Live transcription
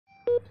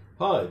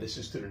Hi, this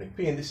is Tutor Nick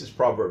P, and this is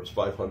Proverbs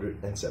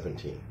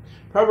 517.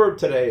 Proverb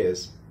today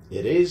is,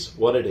 it is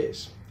what it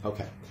is.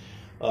 Okay,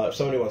 if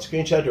somebody wants to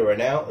screenshot it right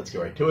now, let's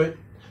get right to it.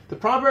 The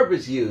proverb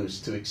is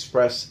used to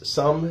express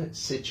some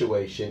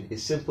situation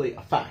is simply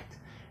a fact,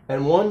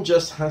 and one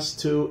just has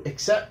to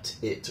accept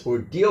it or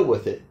deal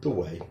with it the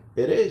way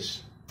it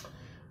is.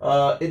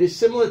 It is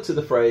similar to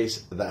the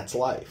phrase, that's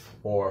life,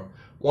 or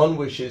one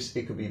wishes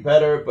it could be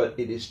better, but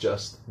it is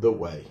just the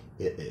way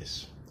it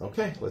is.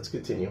 Okay, let's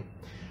continue.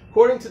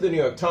 According to the New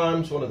York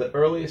Times, one of the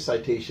earliest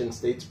citations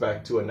dates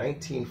back to a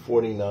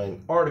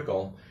 1949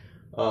 article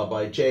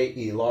by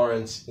J.E.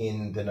 Lawrence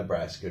in the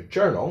Nebraska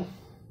Journal.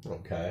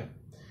 Okay.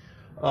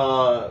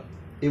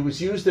 It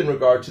was used in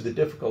regard to the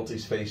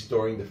difficulties faced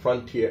during the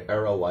frontier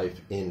era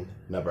life in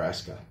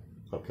Nebraska.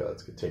 Okay,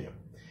 let's continue.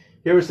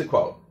 Here is the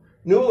quote.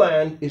 New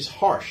land is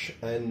harsh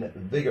and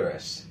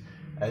vigorous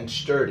and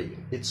sturdy.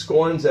 It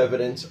scorns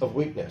evidence of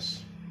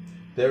weakness.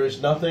 There is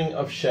nothing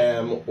of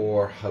sham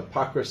or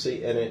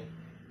hypocrisy in it.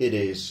 It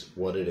is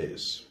what it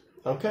is.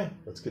 Okay,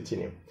 let's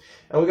continue.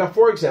 And we got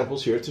 4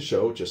 examples here to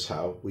show just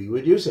how we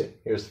would use it.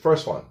 Here's the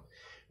first one.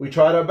 We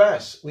tried our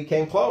best. We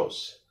came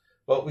close,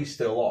 but we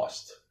still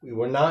lost. We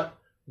were not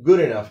good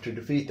enough to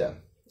defeat them.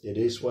 It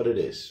is what it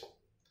is.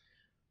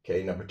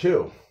 Okay, number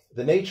 2.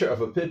 The nature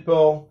of a pit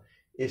bull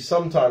is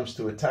sometimes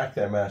to attack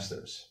their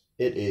masters.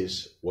 It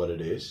is what it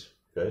is.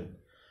 Good.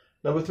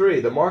 Number 3.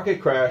 The market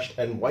crashed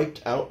and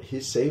wiped out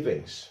his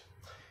savings.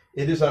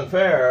 It is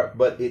unfair,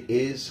 but it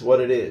is what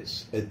it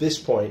is. At this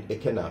point,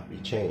 it cannot be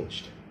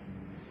changed.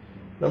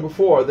 Number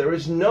 4, there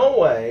is no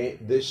way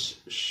this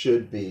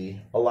should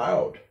be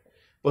allowed.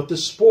 But the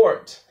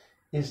sport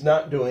is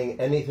not doing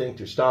anything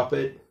to stop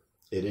it.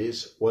 It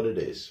is what it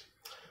is.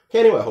 Okay,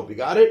 anyway, I hope you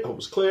got it. I hope it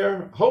was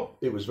clear. I hope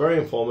it was very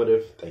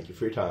informative. Thank you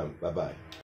for your time. Bye-bye.